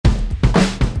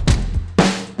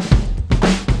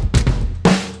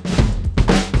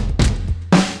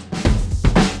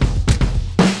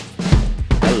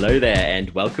Hello there, and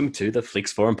welcome to the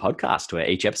Flix Forum podcast, where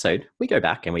each episode we go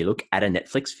back and we look at a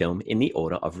Netflix film in the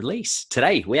order of release.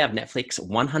 Today, we have Netflix's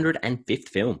 105th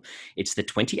film. It's the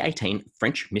 2018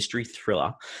 French mystery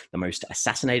thriller, The Most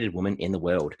Assassinated Woman in the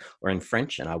World, or in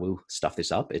French, and I will stuff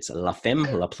this up, it's La Femme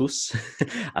la plus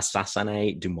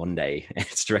assassinée du monde.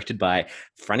 It's directed by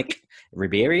Franck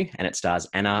Ribéry, and it stars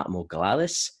Anna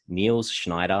Morgales, Niels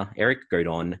Schneider, Eric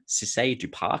Godon, Cissé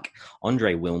Duparc,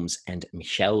 Andre Wilms, and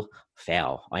Michelle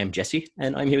Fowl. I am Jesse,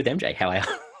 and I'm here with MJ. How are you?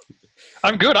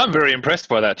 I'm good. I'm very impressed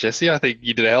by that, Jesse. I think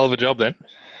you did a hell of a job then.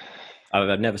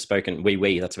 I've never spoken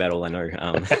wee. That's about all I know.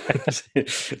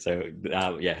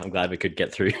 Yeah, I'm glad we could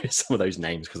get through some of those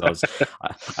names because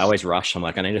I always rush. I'm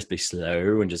like, I need to be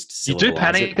slow and just. You do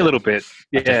panic a little bit.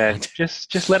 Yeah,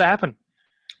 just let it happen.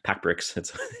 Pack bricks.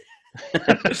 We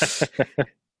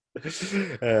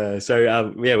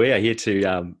are here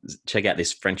to check out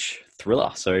this French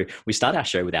thriller. So we start our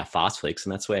show with our fast flicks,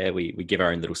 and that's where we give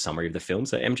our own little summary of the film.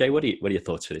 So MJ, what are your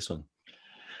thoughts for this one?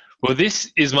 Well,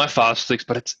 this is my fast flicks,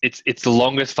 but it's the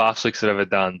longest fast flicks I've ever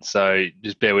done. So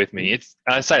just bear with me.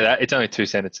 I say that it's only 2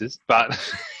 sentences, but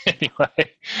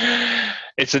anyway,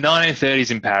 it's the 1930s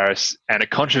in Paris, and a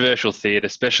controversial theatre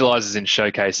specialises in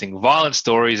showcasing violent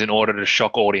stories in order to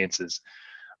shock audiences.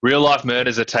 Real-life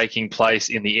murders are taking place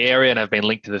in the area and have been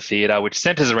linked to the theatre, which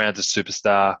centres around the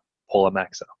superstar Paula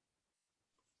Maxa.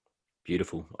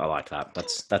 Beautiful. I like that.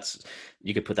 That's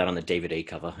you could put that on the DVD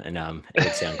cover, and it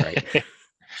would sound great.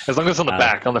 As long as it's on the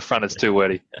back. On the front, it's too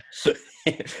wordy.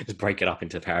 Just break it up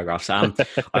into paragraphs. I've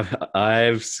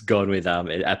gone with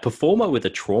a performer with a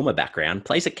trauma background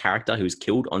plays a character who's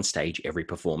killed on stage every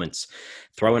performance.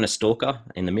 Throw in a stalker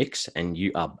in the mix, and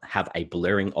you have a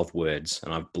blurring of words.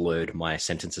 And I've blurred my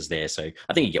sentences there, so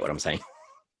I think you get what I'm saying.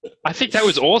 I think that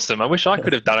was awesome. I wish I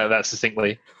could have done it that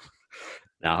succinctly.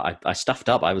 No, I stuffed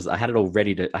up. I had it all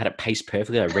ready I had it paced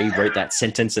perfectly. I rewrote that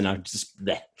sentence, and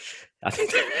I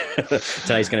think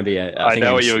today's going to be I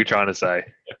know what you were trying to say.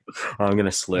 I'm going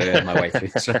to slur my way through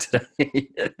this one today.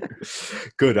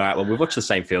 Good. All right. Well, we've watched the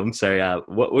same film. So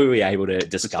what were we able to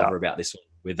discover about this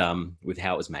one with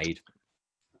how it was made?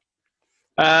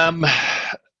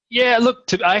 Yeah, look,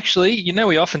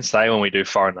 we often say when we do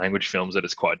foreign language films that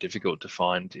it's quite difficult to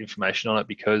find information on it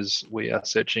because we are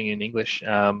searching in English.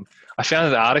 I found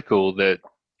an article that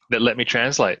let me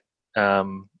translate,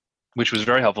 which was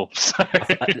very helpful. So.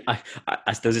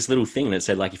 There's this little thing that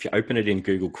said, like, if you open it in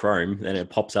Google Chrome, then it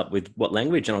pops up with what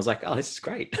language, and I was like, oh, this is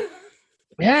great.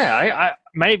 Yeah,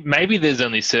 maybe there's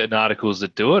only certain articles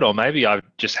that do it, or maybe I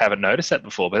just haven't noticed that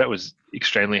before, but that was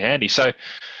extremely handy. So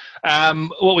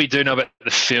what we do know about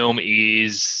the film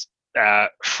is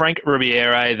Franck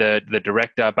Ribéry, the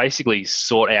director, basically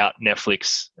sought out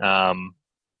Netflix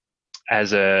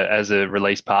as a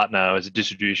release partner, as a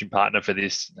distribution partner for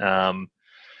this,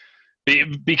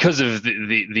 because of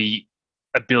the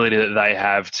ability that they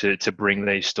have to bring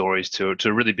these stories to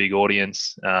a really big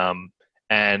audience,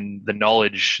 and the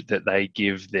knowledge that they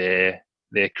give their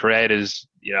creators,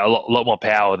 a lot more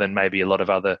power than maybe a lot of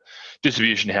other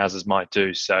distribution houses might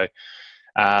do. So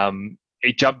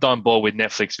he jumped on board with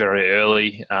Netflix very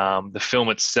early. The film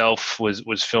itself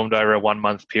was filmed over a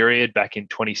 1-month period back in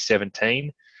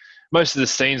 2017. Most of the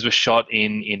scenes were shot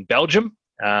in Belgium,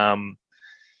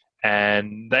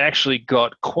 and they actually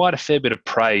got quite a fair bit of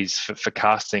praise for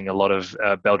casting a lot of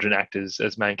Belgian actors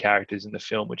as main characters in the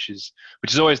film, which is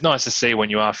always nice to see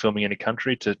when you are filming in a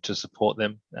country to support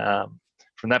them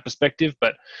from that perspective.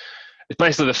 But it's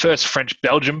basically the first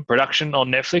French-Belgium production on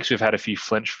Netflix. We've had a few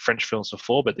French films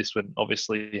before, but this one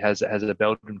obviously has a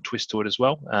Belgian twist to it as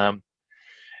well.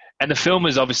 And the film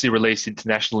is obviously released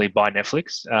internationally by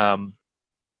Netflix,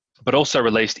 but also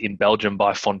released in Belgium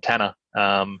by Fontana.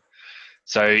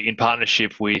 So in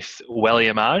partnership with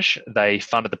Wellimage, they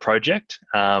funded the project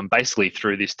basically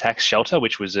through this tax shelter,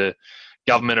 which was a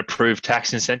government-approved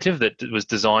tax incentive that was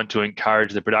designed to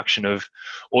encourage the production of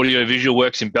audiovisual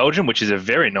works in Belgium, which is a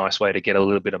very nice way to get a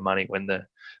little bit of money when the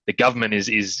government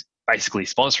is basically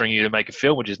sponsoring you to make a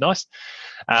film, which is nice.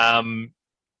 And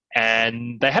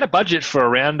they had a budget for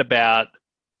around about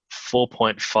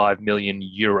 4.5 million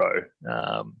euro.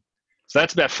 So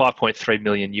that's about $5.3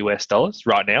 million US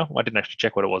right now. I didn't actually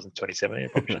check what it was in 2017. I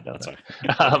probably should have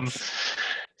done that.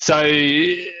 So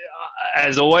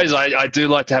as always, I do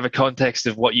like to have a context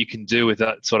of what you can do with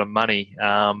that sort of money.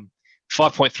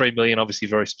 5.3 million, obviously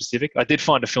very specific. I did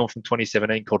find a film from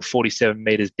 2017 called 47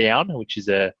 Meters Down, which is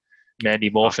a Mandy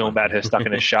Moore film about her stuck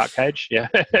in a shark cage. Yeah.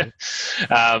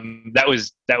 That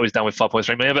was done with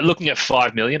 5.3 million. But looking at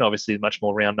 5 million, obviously a much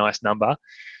more round, nice number.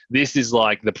 This is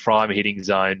like the prime hitting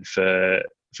zone for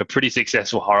pretty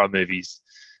successful horror movies.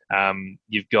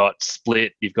 You've got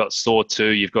Split, you've got Saw 2,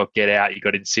 you've got Get Out, you've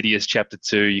got Insidious Chapter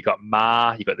 2, you've got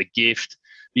Ma, you've got The Gift.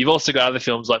 You've also got other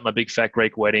films like My Big Fat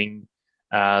Greek Wedding,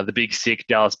 The Big Sick,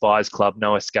 Dallas Buyers Club,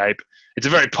 No Escape. It's a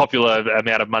very popular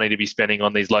amount of money to be spending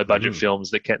on these low budget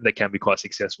films that can be quite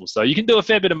successful. So you can do a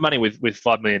fair bit of money with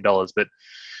 $5 million, but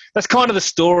that's kind of the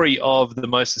story of the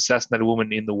most assassinated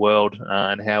woman in the world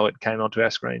and how it came onto our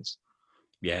screens.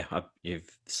 Yeah, you've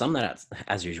summed that up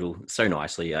as usual so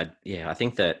nicely. I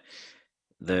think that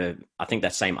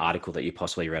that same article that you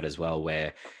possibly read as well,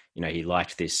 where he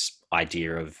liked this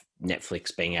idea of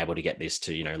Netflix being able to get this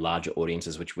to larger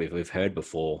audiences, which we've heard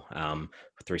before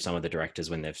through some of the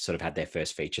directors when they've sort of had their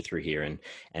first feature through here,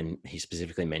 and he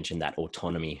specifically mentioned that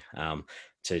autonomy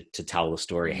to tell the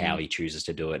story how he chooses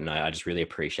to do it, and I just really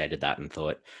appreciated that and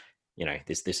thought,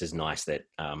 this is nice that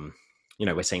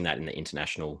we're seeing that in the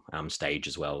international stage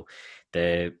as well.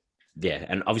 And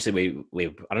obviously we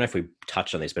I don't know if we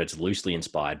touched on this, but it's loosely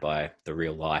inspired by the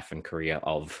real life and career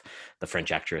of the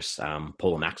French actress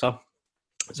Paula Maxer.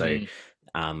 So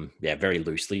very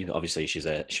loosely. Obviously she was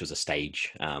a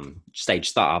stage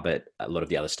star, but a lot of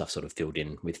the other stuff sort of filled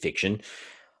in with fiction.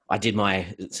 I did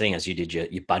seeing as you did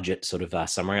your budget sort of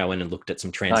summary. I went and looked at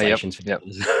some translations. Yep.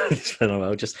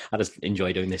 I just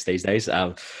enjoy doing this these days.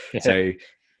 So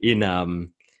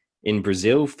in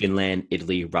Brazil, Finland,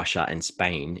 Italy, Russia, and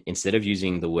Spain, instead of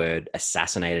using the word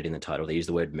assassinated in the title, they use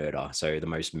the word murder. So the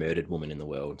most murdered woman in the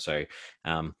world. So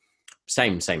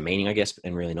same meaning, I guess,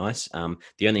 and really nice. The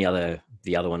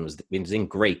other one was in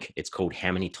Greek. It's called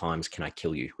 "How Many Times Can I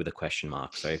Kill You?" with a question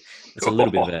mark. So it's a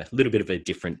little bit of a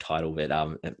different title, but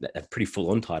a pretty full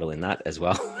on title in that as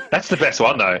well. That's the best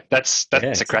one though. That's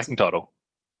a cracking title.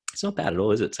 It's not bad at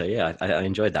all, is it? So yeah, I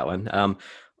enjoyed that one.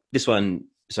 This one.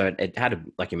 So it had,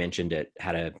 like you mentioned, it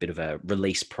had a bit of a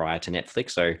release prior to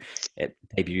Netflix. So it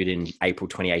debuted in April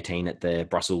 2018 at the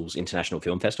Brussels International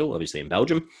Film Festival, obviously in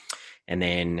Belgium, and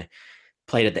then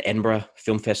played at the Edinburgh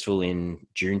Film Festival in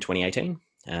June 2018.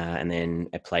 And then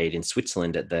it played in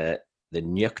Switzerland at the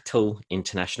Neuchâtel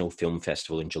International Film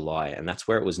Festival in July. And that's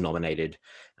where it was nominated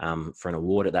for an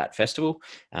award at that festival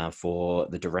for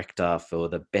the director for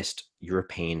the Best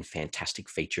European Fantastic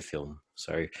Feature Film.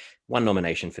 So one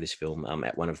nomination for this film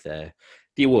at one of the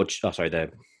awards,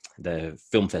 the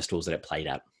film festivals that it played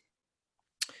at.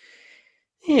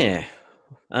 Yeah.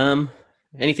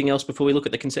 Anything else before we look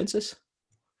at the consensus?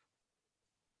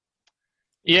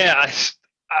 Yeah,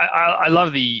 I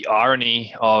love the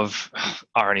irony of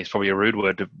irony is probably a rude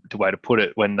word to way to put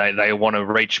it when they want to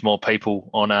reach more people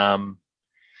on an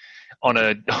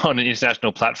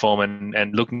international platform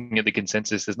and looking at the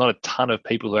consensus, there's not a ton of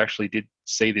people who actually did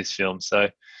see this film. So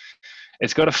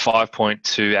it's got a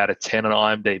 5.2 out of 10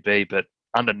 on IMDb, but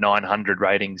under 900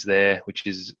 ratings there, which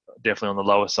is definitely on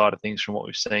the lower side of things from what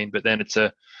we've seen. But then it's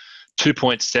a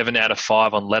 2.7 out of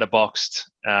 5 on Letterboxd,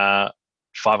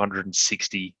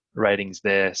 560 ratings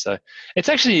there. So it's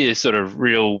actually a sort of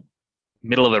real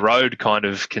middle of the road kind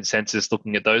of consensus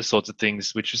looking at those sorts of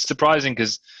things, which is surprising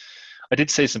because I did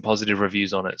see some positive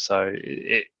reviews on it. So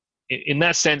in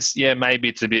that sense, yeah, maybe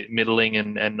it's a bit middling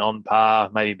and on par,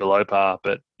 maybe below par,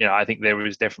 but I think there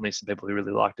was definitely some people who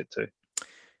really liked it too.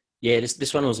 Yeah,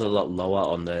 this one was a lot lower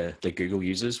on the Google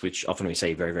users, which often we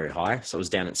see very, very high. So it was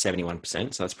down at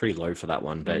 71%. So that's pretty low for that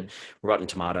one. But Rotten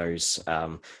Tomatoes,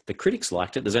 the critics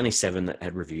liked it. There's only 7 that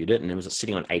had reviewed it, and it was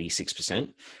sitting on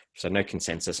 86%. So no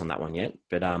consensus on that one yet.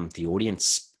 But the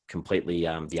audience completely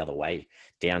the other way,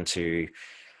 down to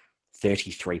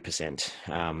 33%.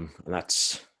 And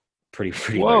that's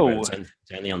pretty low. But it's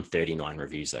only on 39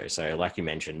 reviews though. So like you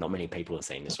mentioned, not many people have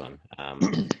seen this one.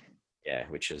 Yeah,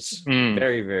 which is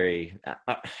very, very.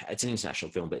 It's an international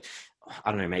film, but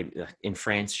I don't know. Maybe in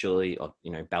France, surely, or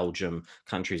Belgium,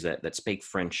 countries that speak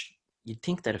French, you'd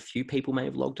think that a few people may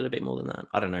have logged it a bit more than that.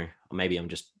 I don't know. Or maybe I'm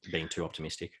just being too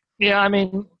optimistic. Yeah, I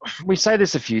mean, we say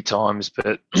this a few times,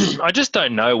 but I just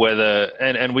don't know whether,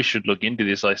 and we should look into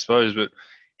this, I suppose, but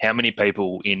how many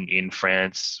people in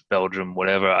France, Belgium,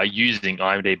 whatever, are using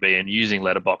IMDb and using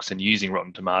Letterboxd and using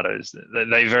Rotten Tomatoes?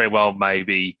 They very well may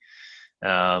be.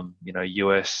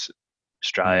 US,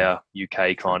 Australia,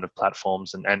 UK kind of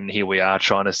platforms, and here we are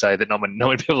trying to say that not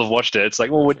many people have watched it. It's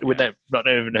like, well, we've not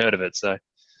even heard of it. So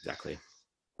exactly.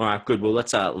 All right, good. Well,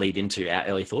 let's lead into our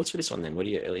early thoughts for this one then. What are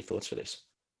your early thoughts for this?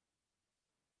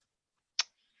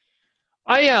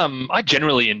 I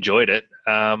generally enjoyed it.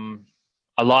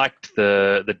 I liked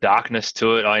the darkness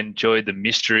to it. I enjoyed the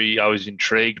mystery. I was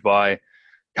intrigued by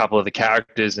couple of the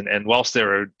characters, and whilst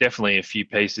there are definitely a few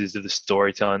pieces of the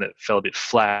storytelling that fell a bit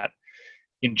flat,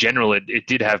 in general it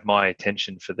did have my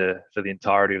attention for the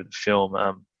entirety of the film.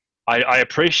 I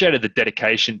appreciated the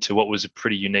dedication to what was a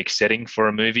pretty unique setting for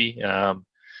a movie.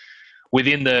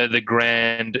 Within the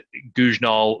grand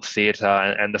Guggenol theatre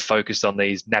and the focus on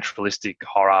these naturalistic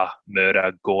horror,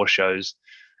 murder, gore shows,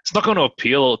 it's not going to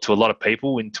appeal to a lot of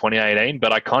people in 2018,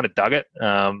 but I kind of dug it.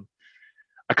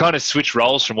 I kind of switched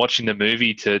roles from watching the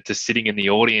movie to sitting in the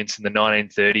audience in the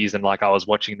 1930s, and like I was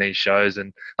watching these shows,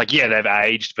 and like, yeah, they've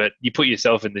aged, but you put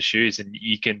yourself in the shoes and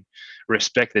you can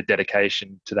respect the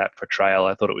dedication to that portrayal.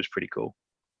 I thought it was pretty cool.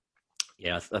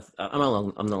 Yeah, I'm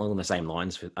along the same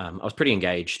lines. I was pretty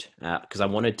engaged because I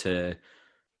wanted to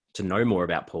know more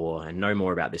about Paula and know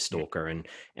more about this stalker,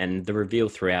 and the reveal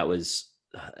throughout was.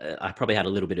 I probably had a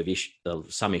little bit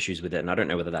of some issues with it, and I don't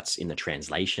know whether that's in the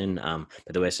translation,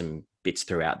 but there were some bits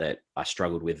throughout that I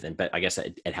struggled with, but I guess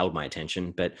it held my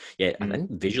attention. But yeah, I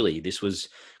think visually this was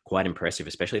quite impressive,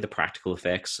 especially the practical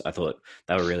effects. I thought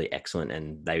they were really excellent,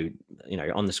 and they,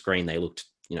 on the screen they looked,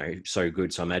 so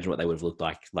good. So imagine what they would have looked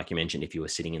like you mentioned, if you were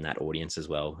sitting in that audience as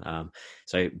well.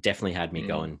 So definitely had me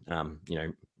going,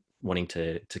 wanting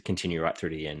to continue right through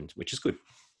to the end, which is good.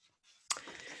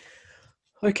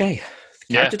 Okay.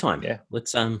 Character time. Yeah.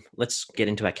 Let's get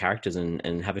into our characters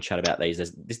and have a chat about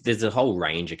these. There's a whole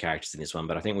range of characters in this one,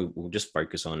 but I think we'll just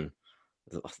focus on.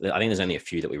 I think there's only a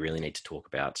few that we really need to talk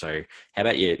about. So how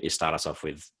about you start us off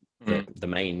with the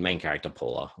main character,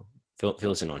 Paula.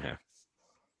 Fill us in on her.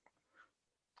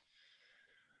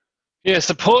 Yeah,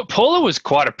 so Paula was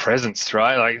quite a presence,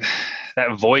 right? Like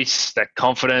that voice, that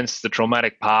confidence, the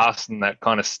traumatic past, and that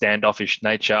kind of standoffish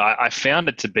nature. I found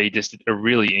it to be just a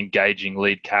really engaging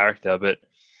lead character, but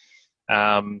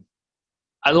I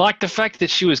like the fact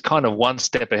that she was kind of one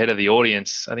step ahead of the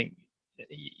audience. I think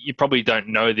you probably don't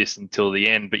know this until the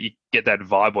end, but you get that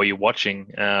vibe while you're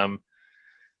watching.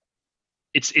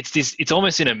 It's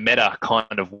almost in a meta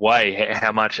kind of way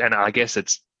how much, and I guess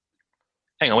it's.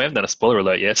 Hang on, we haven't done a spoiler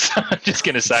alert yet. So I'm just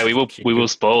going to say we will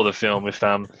spoil the film if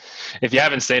you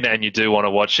haven't seen it and you do want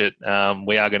to watch it.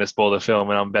 We are going to spoil the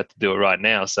film, and I'm about to do it right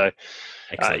now. So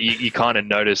you kind of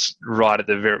notice right at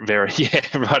the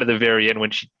right at the very end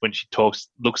when she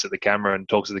looks at the camera and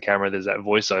talks to the camera. There's that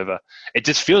voiceover. It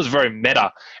just feels very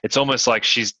meta. It's almost like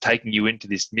she's taking you into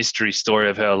this mystery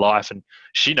story of her life, and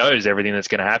she knows everything that's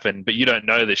going to happen, but you don't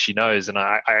know that she knows. And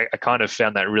I kind of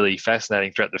found that really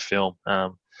fascinating throughout the film.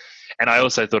 And I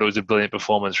also thought it was a brilliant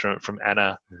performance from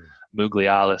Anna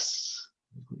Muglialis.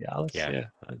 Yeah.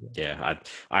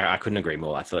 I couldn't agree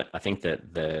more. I think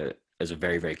that there's a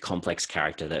very, very complex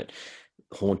character that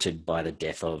haunted by the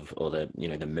death of, or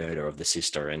the murder of the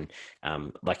sister, and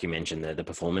like you mentioned, the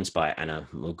performance by Anna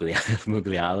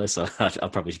Muglialis. I'll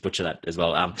probably butcher that as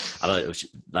well. I thought it was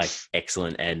like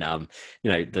excellent, and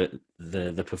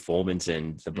the performance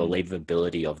and the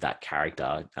believability of that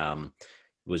character.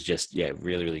 Was just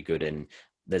really, really good. And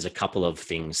there's a couple of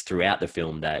things throughout the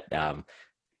film that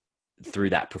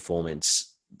through that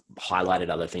performance highlighted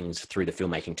other things through the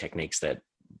filmmaking techniques that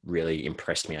really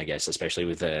impressed me, I guess, especially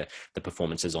with the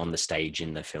performances on the stage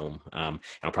in the film. And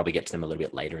I'll probably get to them a little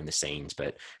bit later in the scenes,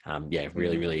 but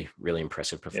really, really, really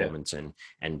impressive performance. And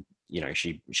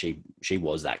she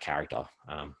was that character,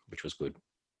 which was good.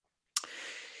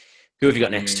 Who have you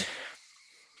got next?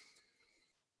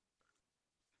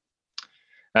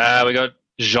 We got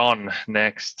Jean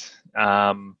next.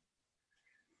 As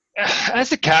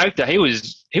a character, he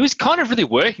was kind of really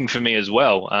working for me as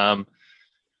well.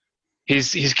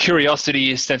 His curiosity,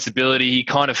 his sensibility, he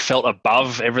kind of felt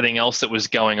above everything else that was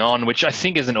going on, which I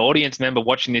think as an audience member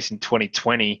watching this in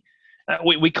 2020,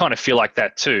 we kind of feel like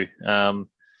that too. So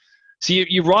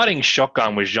you're riding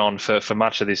shotgun with Jean for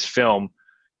much of this film,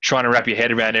 trying to wrap your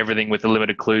head around everything with the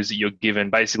limited clues that you're given,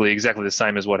 basically exactly the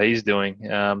same as what he's doing.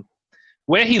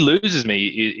 Where he loses me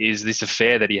is this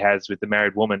affair that he has with the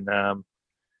married woman.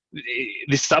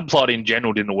 This subplot in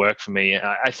general didn't work for me.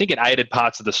 I think it aided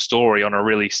parts of the story on a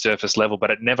really surface level, but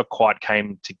it never quite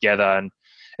came together. And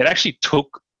it actually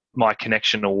took my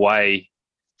connection away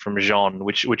from Jean,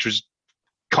 which was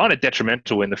kind of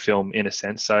detrimental in the film in a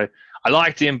sense. So I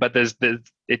liked him, but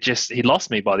he lost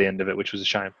me by the end of it, which was a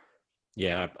shame.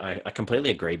 Yeah, I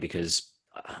completely agree, because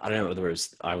I don't know whether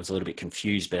I was a little bit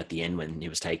confused, but at the end when he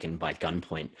was taken by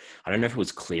gunpoint, I don't know if it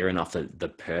was clear enough that the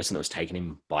person that was taking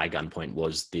him by gunpoint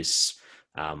was this,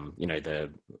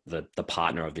 the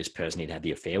partner of this person he'd had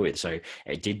the affair with. So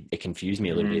it confused me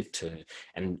a little bit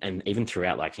and even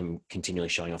throughout, like him continually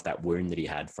showing off that wound that he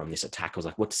had from this attack, I was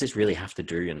like, what does this really have to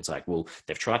do? And it's like, well,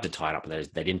 they've tried to tie it up,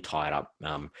 but they didn't tie it up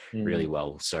really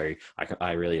well. So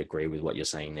I really agree with what you're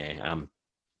saying there.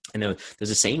 And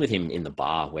there's a scene with him in the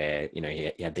bar where,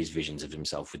 he had these visions of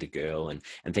himself with the girl and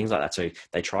things like that. So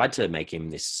they tried to make him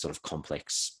this sort of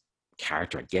complex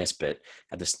character, I guess. But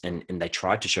at this, and they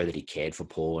tried to show that he cared for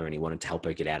Paula and he wanted to help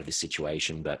her get out of this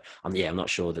situation. But I'm not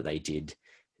sure that they did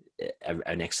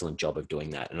an excellent job of doing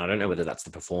that. And I don't know whether that's the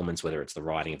performance, whether it's the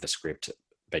writing of the script.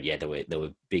 But yeah, there were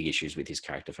big issues with his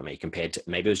character for me compared to,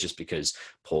 maybe it was just because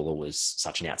Paula was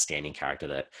such an outstanding character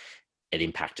that it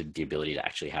impacted the ability to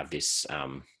actually have this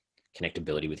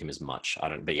connectability with him as much.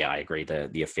 But yeah, I agree.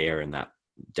 The affair and that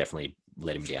definitely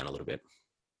let him down a little bit.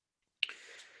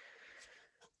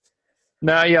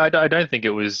 No, yeah, I don't think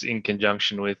it was in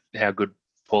conjunction with how good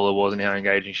Paula was and how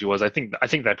engaging she was. I think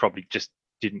they probably just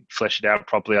didn't flesh it out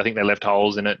properly. I think they left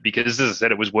holes in it because, as I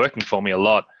said, it was working for me a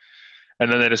lot.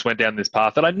 And then they just went down this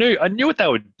path that I knew what they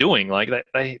were doing. Like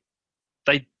they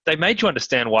made you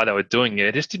understand why they were doing it.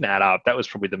 It just didn't add up. That was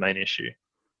probably the main issue.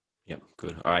 Yep,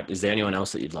 good. All right. Is there anyone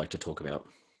else that you'd like to talk about?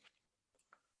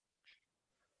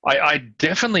 I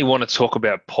definitely want to talk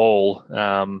about Paul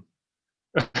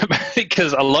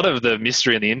because a lot of the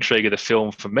mystery and the intrigue of the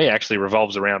film for me actually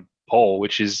revolves around Paul,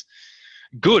 which is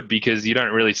good because you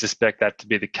don't really suspect that to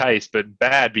be the case, but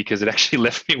bad because it actually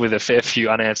left me with a fair few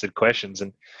unanswered questions.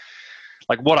 And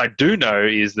like what I do know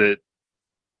is that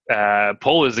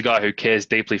Paul is the guy who cares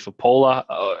deeply for Paula,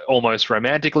 almost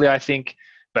romantically, I think,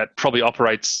 but probably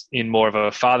operates in more of a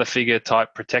father figure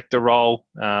type protector role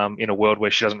in a world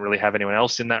where she doesn't really have anyone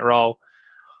else in that role.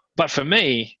 But for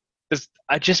me,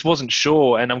 I just wasn't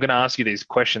sure, and I'm going to ask you these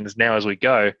questions now as we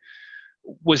go.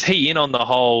 Was he in on the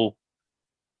whole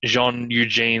Eugene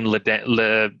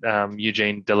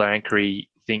Delancre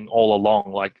thing all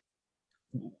along? Like,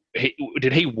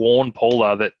 did he warn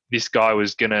Paula that this guy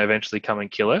was going to eventually come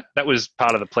and kill her? That was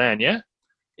part of the plan, yeah?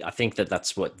 I think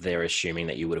that's what they're assuming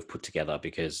that you would have put together,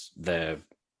 because the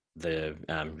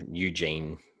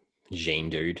Eugene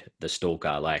dude, the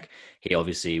stalker, like he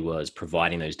obviously was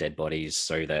providing those dead bodies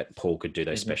so that Paul could do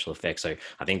those special effects. So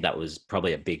I think that was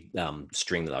probably a big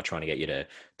string that they're trying to get you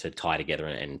to tie together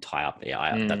and tie up.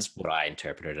 Yeah, that's what I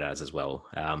interpreted it as well.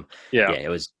 It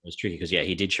was tricky because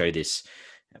he did show this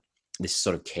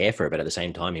sort of care for it, but at the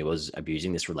same time he was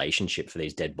abusing this relationship for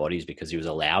these dead bodies because he was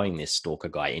allowing this stalker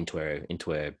guy into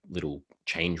a little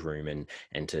change room and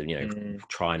to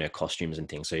try on her costumes and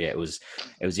things. So it was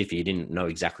if he didn't know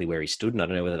exactly where he stood, and I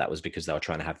don't know whether that was because they were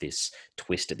trying to have this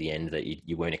twist at the end that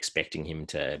you weren't expecting him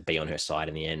to be on her side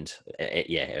in the end.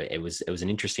 It was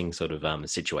an interesting sort of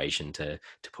situation to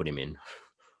put him in.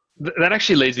 That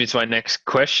actually leads me to my next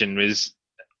question: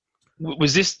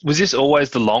 was this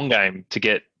always the long game to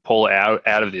get Paul out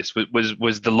of this?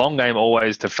 Was the long game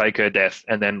always to fake her death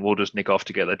and then we'll just nick off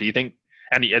together? Do you think?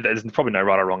 And there's probably no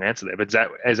right or wrong answer there, but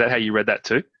is that how you read that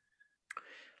too?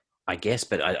 I guess,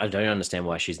 but I don't understand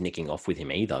why she's nicking off with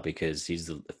him either, because he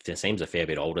seems a fair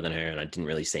bit older than her, and I didn't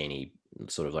really see any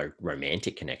sort of like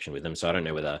romantic connection with them. So I don't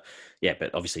know whether,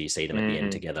 but obviously you see them at the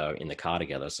end together in the car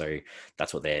together, so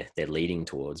that's what they're leading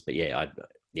towards. But I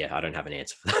don't have an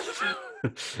answer for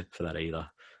that for that either.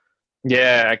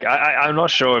 Yeah, I'm not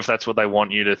sure if that's what they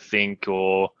want you to think,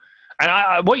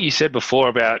 and what you said before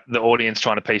about the audience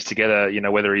trying to piece together,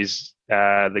 whether he's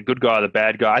the good guy or the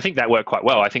bad guy. I think that worked quite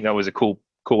well. I think that was a cool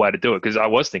way to do it, because I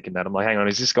was thinking that. I'm like, hang on,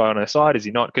 is this guy on her side? Is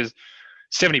he not? Because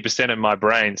 70% of my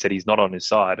brain said he's not on his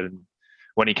side, and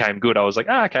when he came good, I was like,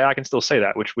 okay, I can still see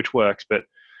that, which works. But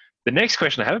the next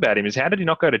question I have about him is, how did he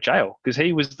not go to jail? Because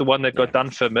he was the one that got done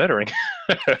for murdering.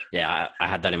 I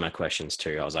had that in my questions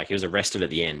too. I was like, he was arrested at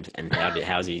the end, and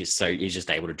how's he? So he's just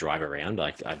able to drive around?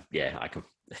 Like, I can.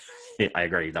 I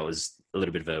agree. That was a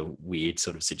little bit of a weird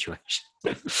sort of situation.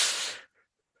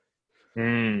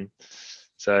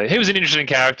 So he was an interesting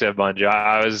character, mind you.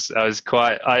 As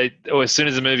soon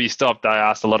as the movie stopped, I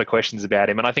asked a lot of questions about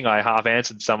him, and I think I half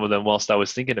answered some of them whilst I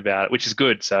was thinking about it, which is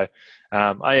good. So,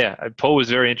 Paul was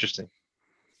very interesting.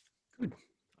 Good.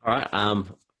 All right.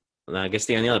 I guess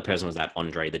the only other person was that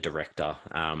Andre, the director.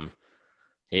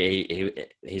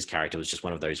 His character was just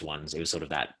one of those ones. It was sort of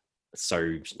that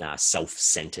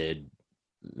self-centered,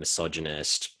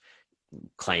 misogynist,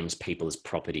 claims people as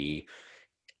property.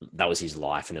 That was his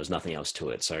life, and there was nothing else to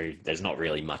it. So there's not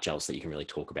really much else that you can really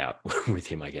talk about with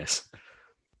him, I guess.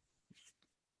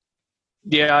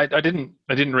 Yeah, I didn't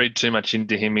read too much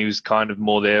into him. He was kind of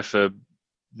more there for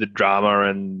the drama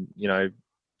and,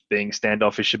 being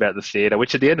standoffish about the theatre,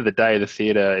 which at the end of the day, the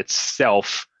theatre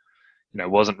itself,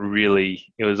 wasn't really,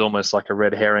 it was almost like a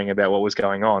red herring about what was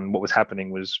going on. What was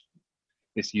happening was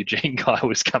this Eugene guy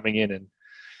was coming in and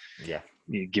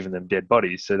giving them dead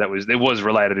bodies. So it was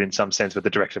related in some sense, but the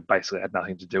director basically had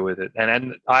nothing to do with it.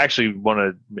 And I actually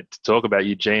wanted to talk about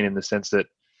Eugene in the sense that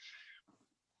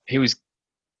he was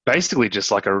basically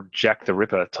just like a Jack the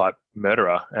Ripper type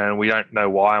murderer, and we don't know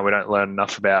why, and we don't learn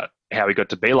enough about how he got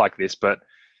to be like this. But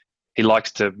he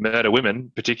likes to murder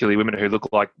women, particularly women who look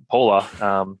like Paula.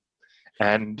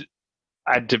 And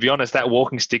to be honest, that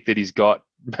walking stick that he's got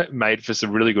made for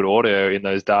some really good audio in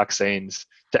those dark scenes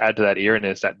to add to that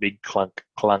eeriness, that big clunk,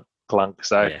 clunk, clunk.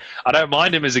 So Yeah. I don't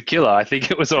mind him as a killer. I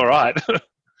think it was all right.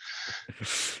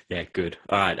 Yeah, good.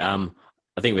 All right.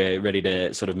 I think we're ready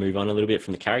to sort of move on a little bit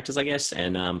from the characters, I guess,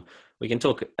 and we can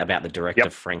talk about the director,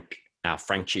 Yep.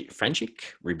 Franchik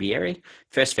Ribieri.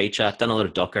 First feature, done a lot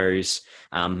of docos,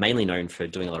 mainly known for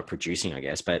doing a lot of producing, I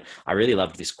guess. But I really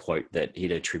loved this quote that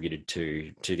he'd attributed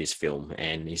to this film,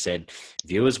 and he said,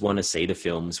 "Viewers want to see the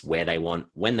films where they want,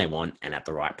 when they want, and at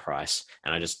the right price."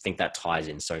 And I just think that ties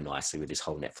in so nicely with this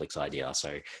whole Netflix idea.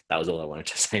 So that was all I wanted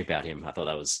to say about him. I thought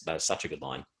that was such a good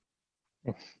line.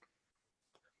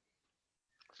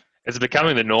 It's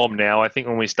becoming the norm now. I think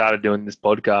when we started doing this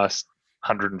podcast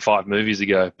 105 movies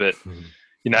ago, but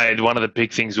one of the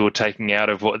big things we were taking out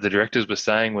of what the directors were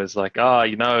saying was like,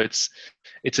 it's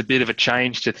a bit of a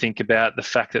change to think about the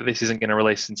fact that this isn't going to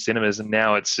release in cinemas, and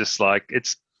now it's just like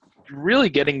it's really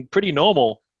getting pretty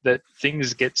normal that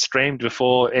things get streamed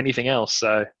before anything else.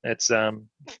 So it's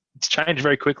changed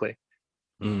very quickly.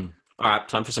 All right,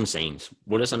 time for some scenes.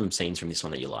 What are some scenes from this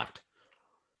one that you liked?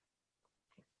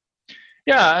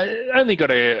 Yeah, I only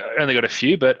got a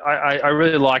few, but I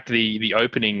really liked the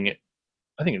opening.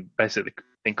 I think basically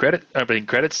the opening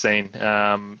credits scene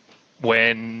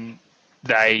when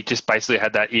they just basically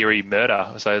had that eerie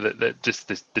murder. So that just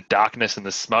the darkness and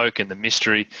the smoke and the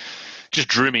mystery just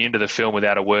drew me into the film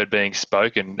without a word being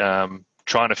spoken.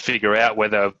 Trying to figure out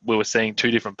whether we were seeing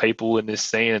two different people in this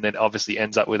scene, and then obviously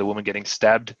ends up with a woman getting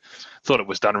stabbed. Thought it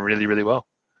was done really, really well.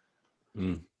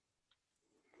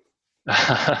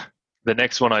 The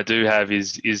next one I do have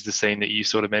is the scene that you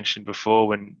sort of mentioned before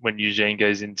when Eugene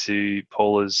goes into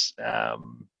Paula's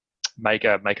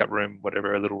makeup room,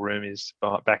 whatever her little room is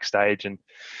backstage, and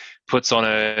puts on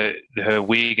her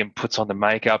wig and puts on the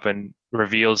makeup and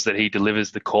reveals that he delivers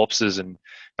the corpses and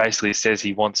basically says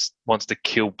he wants to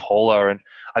kill Paula. And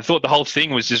I thought the whole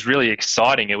thing was just really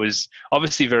exciting. It was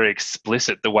obviously very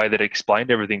explicit the way that it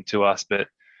explained everything to us, but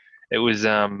it was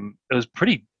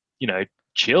pretty,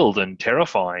 chilled and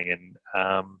terrifying,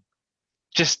 and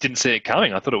just didn't see it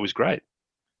coming. I thought it was great.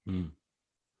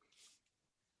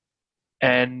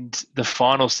 And the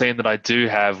final scene that I do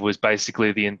have was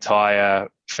basically the entire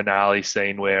finale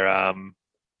scene where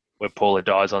Paula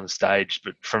dies on stage,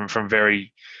 but from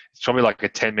it's probably like a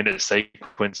 10-minute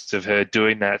sequence of her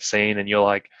doing that scene, and you're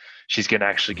like, she's going to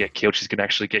actually get killed. She's going to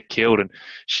actually get killed. And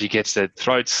she gets her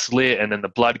throat slit, and then the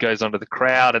blood goes onto the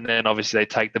crowd. And then obviously they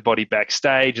take the body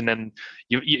backstage. And then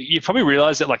you probably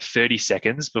realize it like 30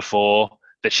 seconds before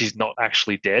that she's not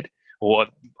actually dead, or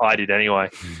I did anyway.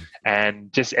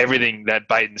 And just everything, that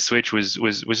bait and switch was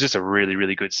just a really,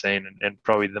 really good scene, and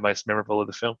probably the most memorable of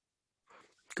the film.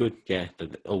 Good, yeah,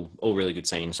 all really good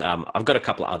scenes. I've got a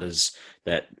couple of others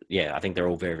that, I think they're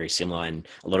all very, very similar, and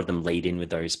a lot of them lead in with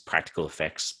those practical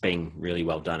effects being really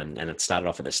well done. And it started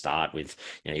off at the start with,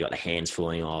 you got the hands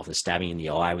falling off, the stabbing in the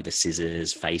eye with the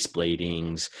scissors, face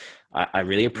bleedings. I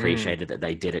really appreciated that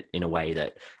they did it in a way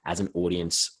that, as an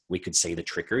audience, we could see the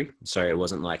trickery. So it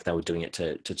wasn't like they were doing it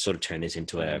to sort of turn this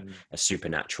into a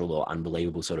supernatural or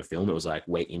unbelievable sort of film. It was like,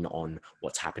 we're in on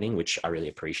what's happening, which I really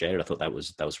appreciated. I thought that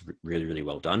was really, really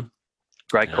well done.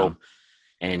 Great call.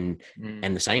 And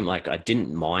the same, like, I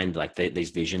didn't mind like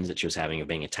these visions that she was having of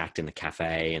being attacked in the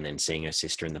cafe and then seeing her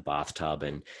sister in the bathtub,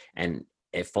 and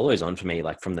it follows on for me,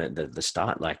 like from the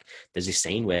start. Like, there's this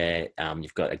scene where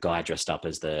you've got a guy dressed up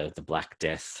as the Black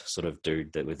Death sort of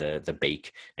dude with the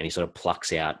beak, and he sort of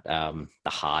plucks out the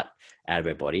heart out of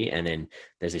her body, and then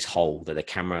there's this hole that the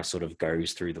camera sort of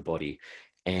goes through the body.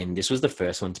 And this was the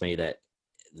first one to me that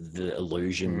the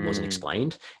illusion wasn't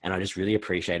explained, and I just really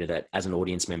appreciated that as an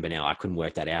audience member. Now I couldn't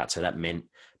work that out, so that meant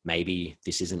maybe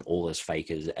this isn't all as fake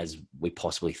as we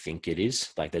possibly think it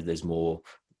is. Like, there's more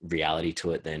reality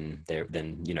to it than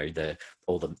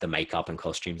all the makeup and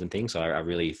costumes and things. So I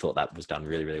really thought that was done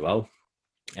really, really well.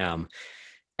 And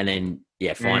then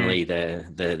finally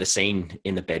the scene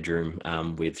in the bedroom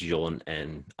with Jean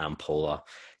and Paula.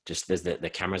 Just there's the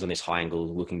camera's on this high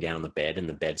angle looking down on the bed, and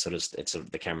the bed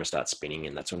the camera starts spinning,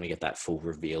 and that's when we get that full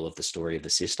reveal of the story of the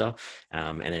sister.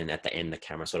 And then at the end, the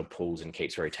camera sort of pulls and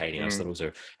keeps rotating. I just thought it was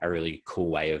a really cool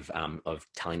way of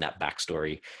telling that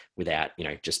backstory without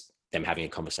just them having a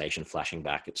conversation flashing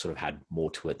back. It sort of had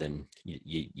more to it than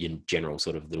your general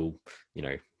sort of little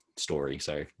story.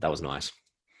 So that was nice.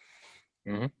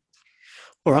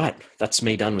 All right, that's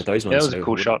me done with those ones. That was a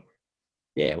cool shot.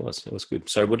 Yeah, it was good.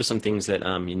 So what are some things that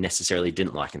you necessarily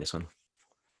didn't like in this one?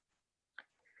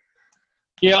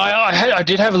 Yeah, I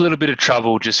did have a little bit of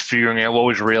trouble just figuring out what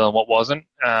was real and what wasn't.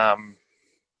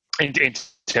 In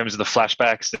terms of the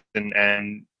flashbacks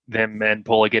and them and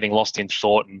Paula getting lost in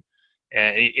thought, and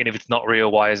if it's not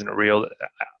real, why isn't it real?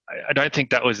 I don't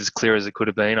think that was as clear as it could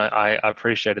have been. I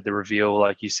appreciated the reveal,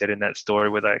 like you said in that story,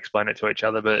 where they explain it to each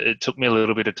other, but it took me a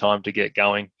little bit of time to get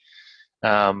going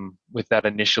with that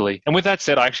initially. And with that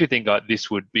said, I actually think this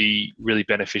would be really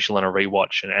beneficial in a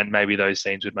rewatch, and maybe those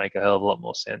scenes would make a hell of a lot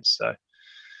more sense. So.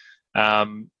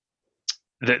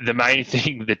 The main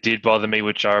thing that did bother me,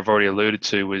 which I've already alluded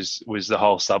to, was the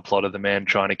whole subplot of the man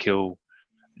trying to kill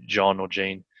John or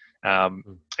Jean.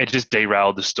 It just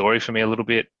derailed the story for me a little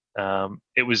bit.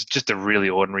 It was just a really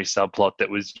ordinary subplot that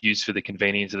was used for the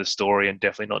convenience of the story and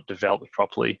definitely not developed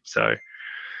properly. So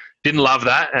didn't love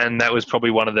that, and that was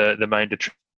probably one of the main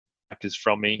detractors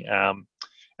from me.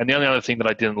 And the only other thing that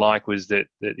I didn't like was that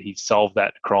he solved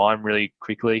that crime really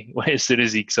quickly. As soon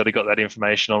as he sort of got that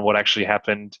information on what actually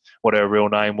happened, what her real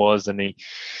name was, and he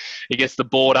gets the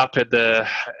board up at the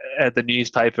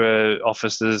newspaper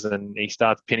offices, and he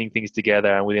starts pinning things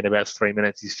together. And within about 3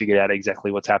 minutes, he's figured out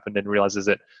exactly what's happened and realizes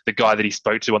that the guy that he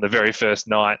spoke to on the very first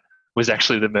night was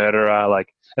actually the murderer.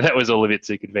 Like, and that was all a bit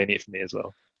too convenient for me as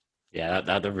well. Yeah,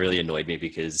 that really annoyed me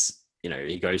because,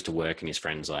 he goes to work and his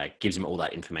friends gives him all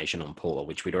that information on Paula,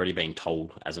 which we'd already been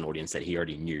told as an audience that he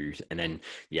already knew. And then,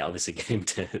 obviously get him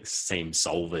to seem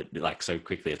solve it so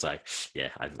quickly. It's I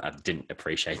didn't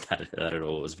appreciate that at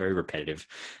all. It was very repetitive.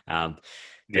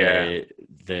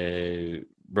 The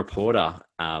reporter,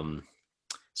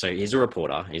 so he's a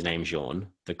reporter. His name's Jean.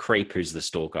 The creep who's the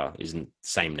stalker isn't the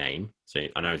same name. So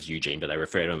I know it's Eugene, but they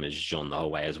refer to him as Jean the whole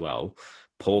way as well.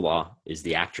 Paula is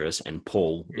the actress and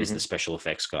Paul is the special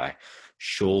effects guy.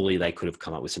 Surely they could have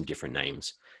come up with some different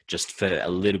names just for a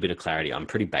little bit of clarity. I'm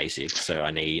pretty basic, so I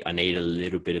need a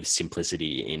little bit of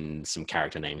simplicity in some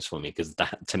character names for me, because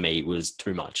that to me was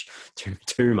too much.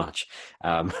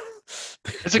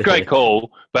 It's a great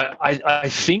call, but I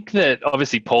think that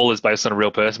obviously Paul is based on a real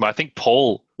person, but I think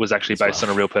Paul was actually based on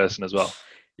a real person as well.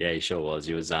 Yeah, he sure was.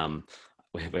 He was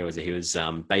where was it? He was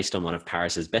based on one of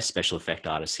Paris's best special effect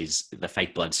artists. The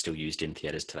fake blood's still used in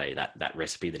theaters today. That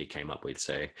recipe that he came up with.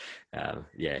 So,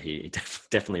 he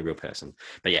definitely a real person.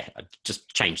 But yeah,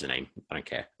 just change the name. I don't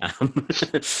care.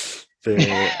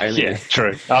 Yeah,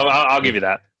 true. I'll give you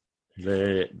that.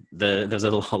 There's a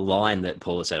line that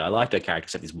Paula said. I liked her character,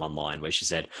 except this one line where she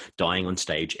said, "Dying on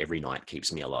stage every night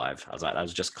keeps me alive." I was like, that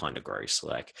was just kind of gross.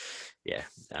 The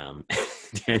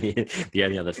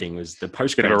only other thing was the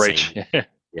post-credit scene.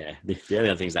 Yeah, the only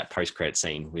other thing is that post-credit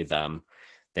scene with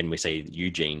then we see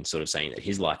Eugene sort of saying that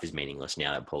his life is meaningless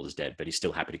now that Paul is dead, but he's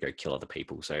still happy to go kill other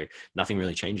people. So nothing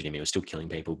really changed in him. He was still killing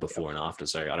people before and after.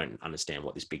 So I don't understand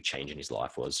what this big change in his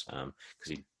life was.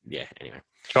 Anyway.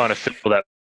 Trying to fill that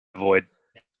void.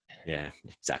 Yeah,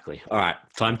 exactly. All right,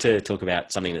 time to talk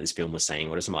about something that this film was saying.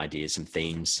 What are some ideas, some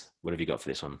themes? What have you got for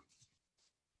this one?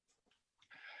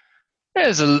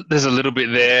 There's a little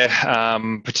bit there,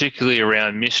 particularly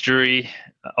around mystery.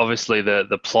 Obviously,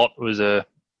 the plot was a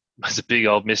big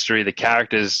old mystery. The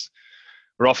characters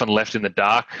were often left in the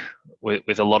dark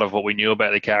with a lot of what we knew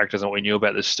about the characters and what we knew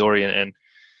about the story, and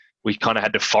we kind of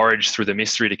had to forage through the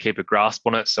mystery to keep a grasp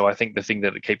on it. So I think the thing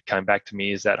that kept coming back to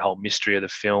me is that whole mystery of the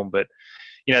film. But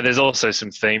there's also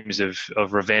some themes of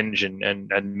revenge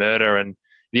and murder, and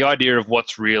the idea of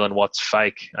what's real and what's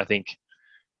fake. I think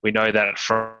we know that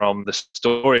from the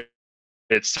story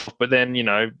itself, but then,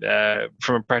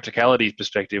 from a practicality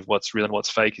perspective, what's real and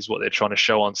what's fake is what they're trying to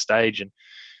show on stage. And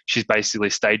she's basically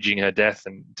staging her death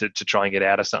and to try and get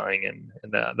out of something.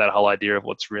 And that whole idea of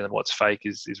what's real and what's fake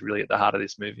is really at the heart of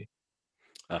this movie.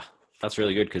 That's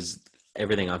really good, because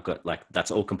everything I've got,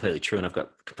 that's all completely true, and I've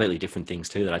got completely different things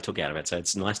too that I took out of it. So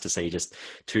it's nice to see just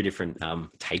two different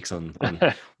takes on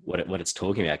what it's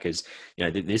talking about, because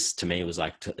this to me was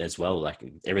as well,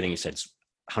 everything you said's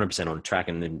 100% on track.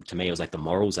 And then to me, it was the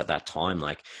morals at that time,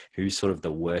 who's sort of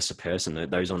the worse person,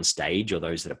 those on stage or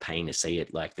those that are paying to see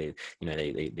it, the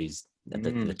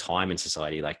time in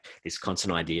society, this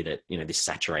constant idea that this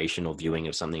saturation or viewing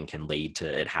of something can lead to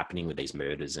it happening with these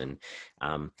murders, and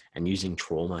using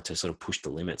trauma to sort of push the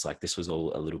limits. This was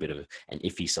all a little bit of an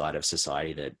iffy side of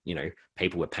society that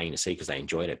people were paying to see because they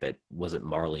enjoyed it, but was it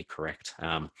morally correct?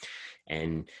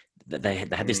 And they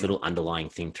had this little underlying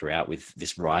thing throughout with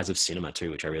this rise of cinema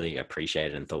too, which I really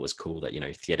appreciated and thought was cool, that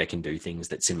theater can do things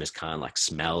that cinemas can't, like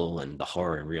smell and the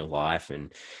horror in real life.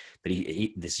 But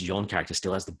this Jean character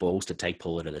still has the balls to take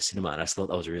Paula to the cinema, and I just thought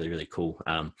that was really, really cool.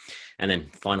 And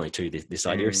then finally too, this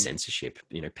idea of censorship,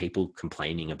 people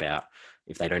complaining about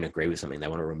if they don't agree with something, they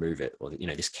want to remove it, or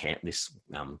this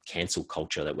cancel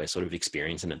culture that we're sort of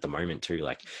experiencing at the moment too.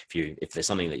 Like if there's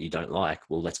something that you don't like,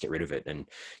 well, let's get rid of it, and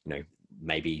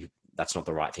maybe that's not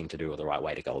the right thing to do or the right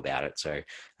way to go about it. So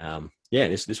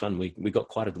this one we got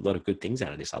quite a lot of good things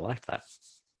out of this. I liked that.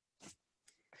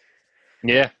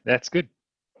 Yeah, that's good.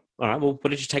 All right, well, what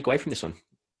did you take away from this one?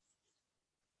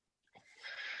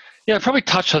 Yeah, I probably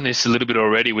touched on this a little bit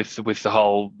already with the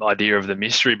whole idea of the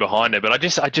mystery behind it, but I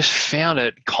just found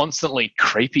it constantly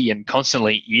creepy and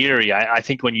constantly eerie. I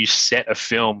think when you set a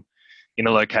film in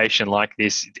a location like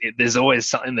this, there's always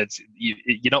something that's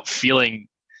you're not feeling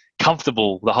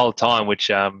comfortable the whole time, which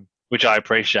I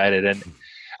appreciated, and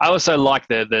I also like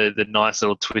the nice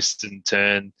little twist and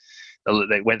turn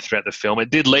that went throughout the film.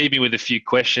 It did leave me with a few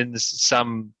questions.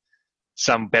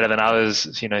 Some better than others,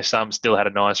 some still had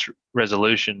a nice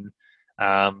resolution.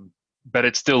 But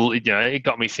it's still, it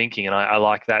got me thinking, and I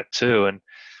like that too. And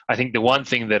I think the one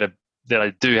thing that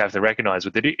I do have to recognize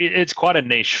with it's quite a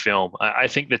niche film. I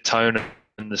think the tone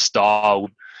and the style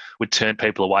would turn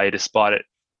people away, despite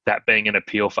that being an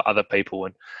appeal for other people.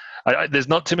 And there's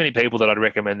not too many people that I'd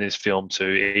recommend this film to,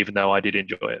 even though I did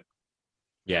enjoy it.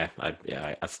 Yeah,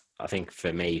 I think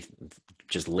for me,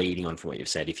 just leading on from what you've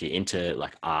said, if you're into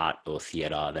like art or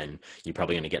theatre, then you're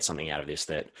probably going to get something out of this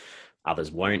that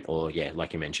others won't. Or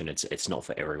like you mentioned, it's not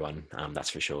for everyone.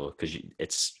 That's for sure, because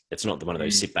it's not one of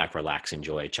those sit back, relax,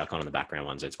 enjoy, chuck on in the background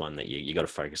ones. It's one that you got to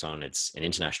focus on. It's an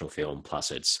international film, plus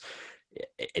it's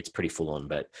pretty full on.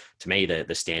 But to me, the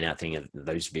standout thing of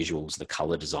those visuals, the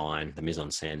color design, the mise en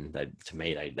scène, to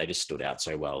me they just stood out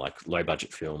so well. Like low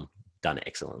budget film done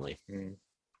excellently.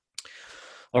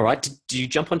 All right. Did you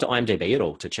jump onto IMDb at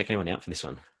all to check anyone out for this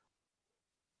one?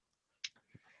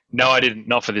 No, I didn't.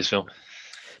 Not for this film.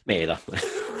 Me either.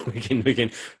 we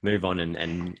can move on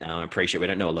and appreciate. We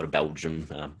don't know a lot of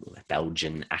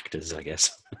Belgian actors, I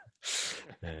guess.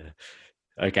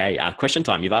 Okay. Question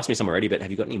time. You've asked me some already, but have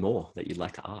you got any more that you'd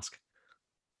like to ask?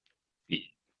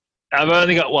 I've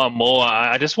only got one more.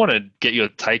 I just want to get your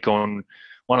take on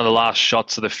one of the last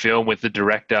shots of the film with the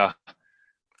director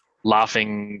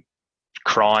laughing,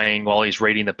 crying while he's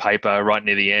reading the paper right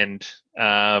near the end.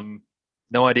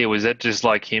 No idea. Was that just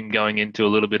like him going into a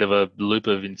little bit of a loop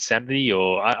of insanity,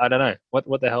 or I don't know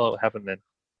what the hell happened then?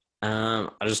 I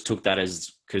just took that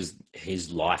as because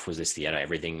his life was this theater.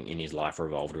 Everything in his life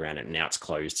revolved around it. Now it's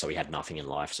closed, so he had nothing in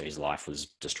life. So his life was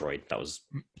destroyed. That was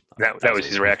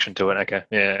his reaction to it. Okay,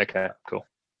 yeah, okay, cool.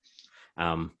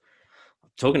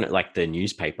 Talking like the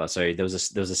newspaper. So there was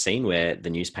a scene where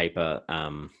the newspaper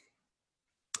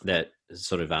that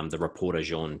sort of the reporter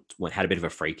Jean had a bit of a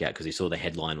freak out because he saw the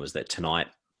headline was that tonight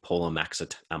Paula Max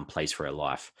plays for her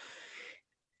life.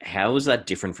 How is that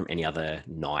different from any other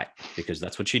night? Because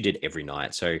that's what she did every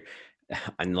night. So,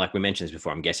 and like we mentioned this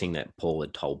before, I'm guessing that Paul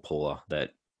had told Paula that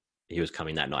he was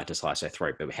coming that night to slice her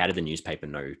throat. But how did the newspaper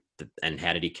know that, and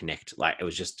how did he connect? Like it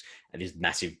was just these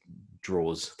massive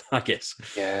draws, I guess.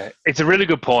 Yeah, it's a really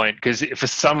good point because for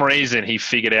some reason he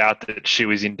figured out that she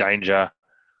was in danger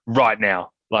right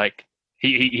now. Like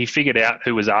he figured out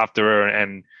who was after her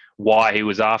and why he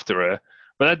was after her.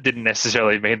 But that didn't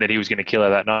necessarily mean that he was going to kill her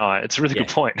that night. It's a really good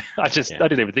point. I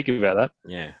didn't even think about that.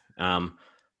 Yeah. And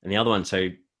the other one, so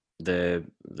the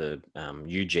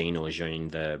Eugene or Jean,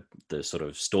 the sort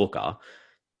of stalker,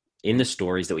 in the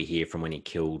stories that we hear from when he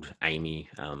killed Amy,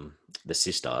 the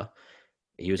sister,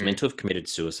 he was meant to have committed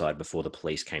suicide before the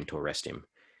police came to arrest him.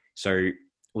 So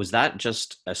was that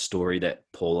just a story that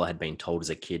Paula had been told as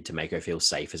a kid to make her feel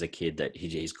safe as a kid, that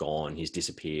he's gone, he's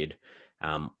disappeared?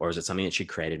 Or is it something that she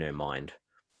created in her mind?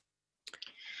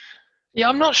 Yeah,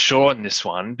 I'm not sure on this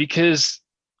one because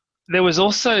there was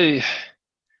also,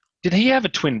 did he have a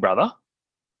twin brother?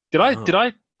 I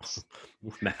thought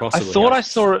I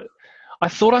saw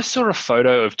a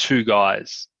photo of two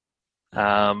guys.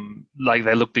 Like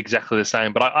they looked exactly the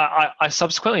same, but I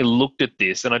subsequently looked at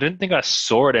this and I didn't think I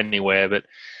saw it anywhere, but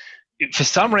for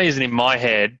some reason in my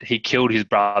head, he killed his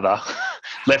brother,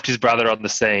 left his brother on the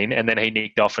scene, and then he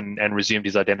nicked off and resumed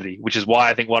his identity, which is why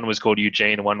I think one was called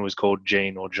Eugene and one was called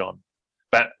Jean or John.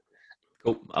 But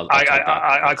cool.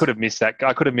 I could have missed that.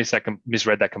 I could have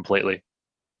misread that completely.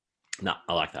 No,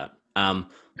 I like that.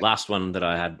 Last one that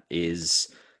I had is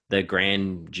the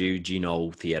Grand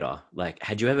Guignol Theatre. Like,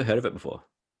 had you ever heard of it before?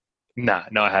 No,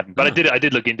 I hadn't. But I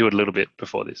did look into it a little bit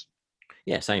before this.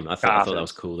 Yeah, same. I thought that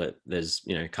was cool that there's,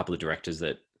 a couple of directors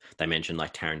that they mentioned,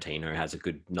 like Tarantino has a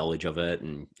good knowledge of it.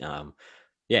 And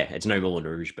yeah, it's no Moulin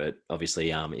Rouge, but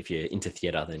obviously if you're into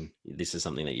theatre, then this is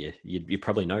something that you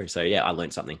probably know. So yeah, I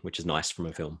learned something, which is nice from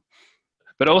a film.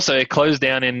 But also it closed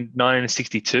down in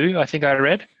 1962, I think I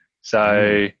read.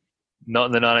 So Not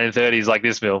in the 1930s like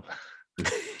this film.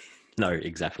 No,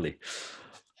 exactly.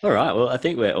 All right. Well, I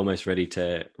think we're almost ready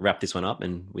to wrap this one up,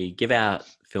 and we give our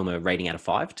film a rating out of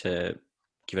 5 to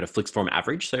give it a Flix Forum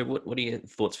average. So, what are your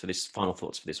thoughts for this? Final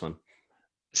thoughts for this one?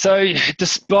 So,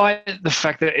 despite the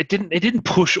fact that it didn't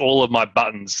push all of my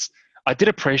buttons, I did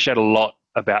appreciate a lot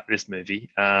about this movie.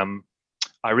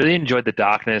 I really enjoyed the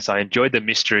darkness. I enjoyed the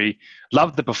mystery.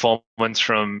 Loved the performance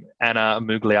from Anna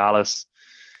Muglialis.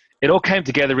 It all came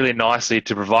together really nicely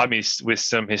to provide me with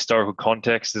some historical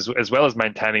context, as well as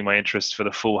maintaining my interest for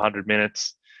the full 100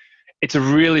 minutes. It's a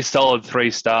really solid 3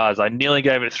 stars. I nearly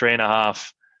gave it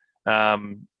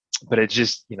 3.5, but it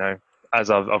just,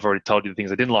 as I've already told you the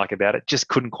things I didn't like about it, just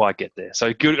couldn't quite get there. So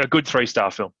a good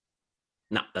 3-star film.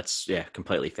 No, that's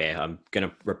completely fair. I'm going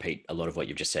to repeat a lot of what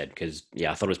you've just said because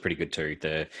I thought it was pretty good too.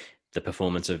 The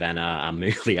performance of Anna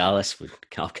Muglialis,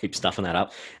 I'll keep stuffing that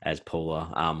up, as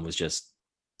Paula was just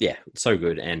so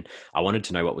good, and I wanted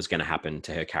to know what was going to happen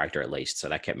to her character at least, so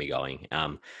that kept me going.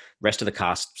 Rest of the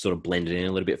cast sort of blended in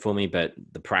a little bit for me, but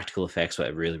the practical effects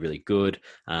were really, really good.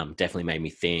 Definitely made me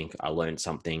think. I learned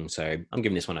something, so I'm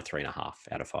giving this one a 3.5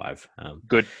 out of 5.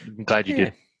 Good, I'm glad you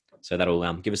did. So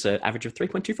that'll give us an average of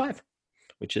 3.25.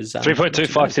 Which is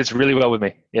 3.25 sits really well with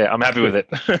me. Yeah, I'm happy with it.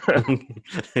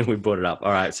 We brought it up.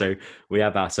 All right. So we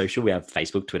have our social. We have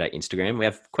Facebook, Twitter, Instagram. We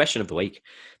have question of the week.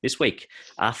 This week,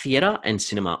 are theatre and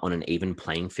cinema on an even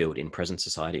playing field in present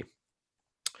society?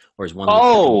 Or is one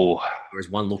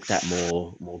looked at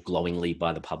more glowingly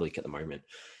by the public at the moment?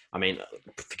 I mean,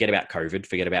 forget about COVID.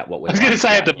 Forget about what we're. I was going to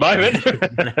say at the moment.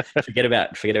 forget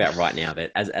about right now.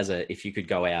 But if you could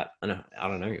go out, I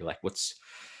don't know. Like,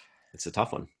 it's a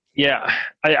tough one. Yeah,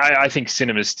 I think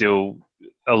cinema is still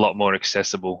a lot more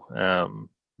accessible.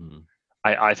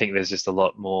 I think there's just a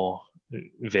lot more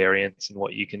variance in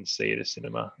what you can see at a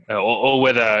cinema, or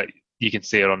whether you can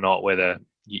see it or not, whether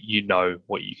you know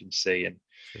what you can see. And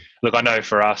look, I know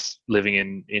for us living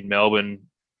in Melbourne,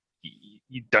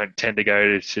 you don't tend to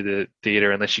go to the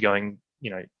theatre unless you're going,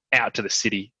 out to the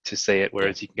city to see it,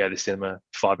 whereas you can go to the cinema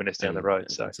 5 minutes down the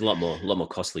road. So it's a lot more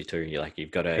costly too.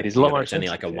 You've got to. It is a lot more. It's only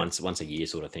like a once a year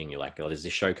sort of thing. You're like, oh, there's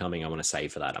this show coming. I want to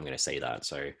save for that. I'm going to see that.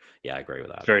 So I agree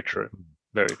with that. Very true.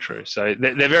 Very true. So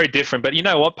they're very different. But you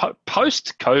know what?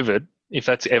 Post COVID, if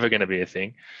that's ever going to be a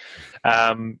thing,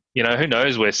 who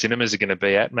knows where cinemas are going to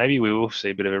be at? Maybe we will see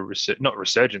a bit of a not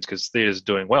resurgence because theatres are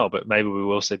doing well, but maybe we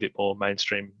will see a bit more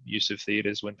mainstream use of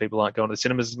theatres when people aren't going to the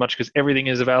cinemas as much because everything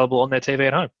is available on their TV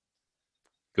at home.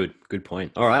 Good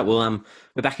point. All right. Well,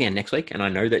 we're back again next week, and I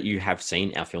know that you have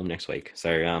seen our film next week.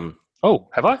 So, oh,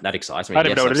 have I? That excites me. I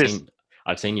don't know what it is.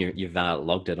 I've seen you've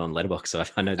logged it on Letterboxd, so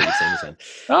I know that you've seen this one.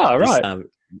 Oh, right.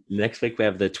 Next week we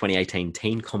have the 2018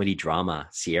 teen comedy drama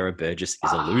Sierra Burgess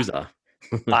is a Loser.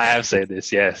 I have seen this,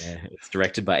 yes. Yeah, it's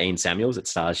directed by Ian Samuels. It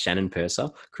stars Shannon Purser,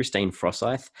 Christine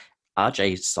Forsyth,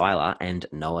 RJ Seiler, and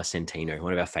Noah Centino,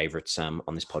 one of our favourites on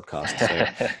this podcast.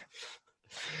 So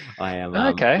I am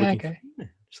okay.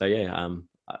 So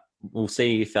we'll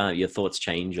see if your thoughts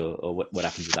change or what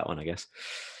happens with that one, I guess.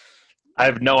 I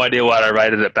have no idea what I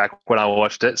rated it back when I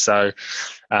watched it. So,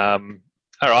 all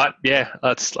right, yeah,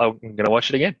 I'm going to watch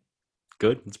it again.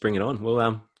 Good, let's bring it on.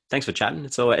 Well, thanks for chatting.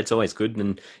 It's always good,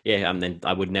 and then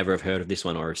I would never have heard of this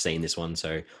one or have seen this one.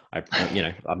 So I've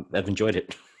enjoyed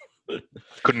it.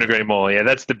 Couldn't agree more. Yeah,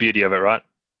 that's the beauty of it, right?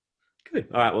 Good.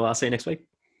 All right. Well, I'll see you next week.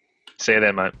 See you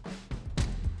then, mate.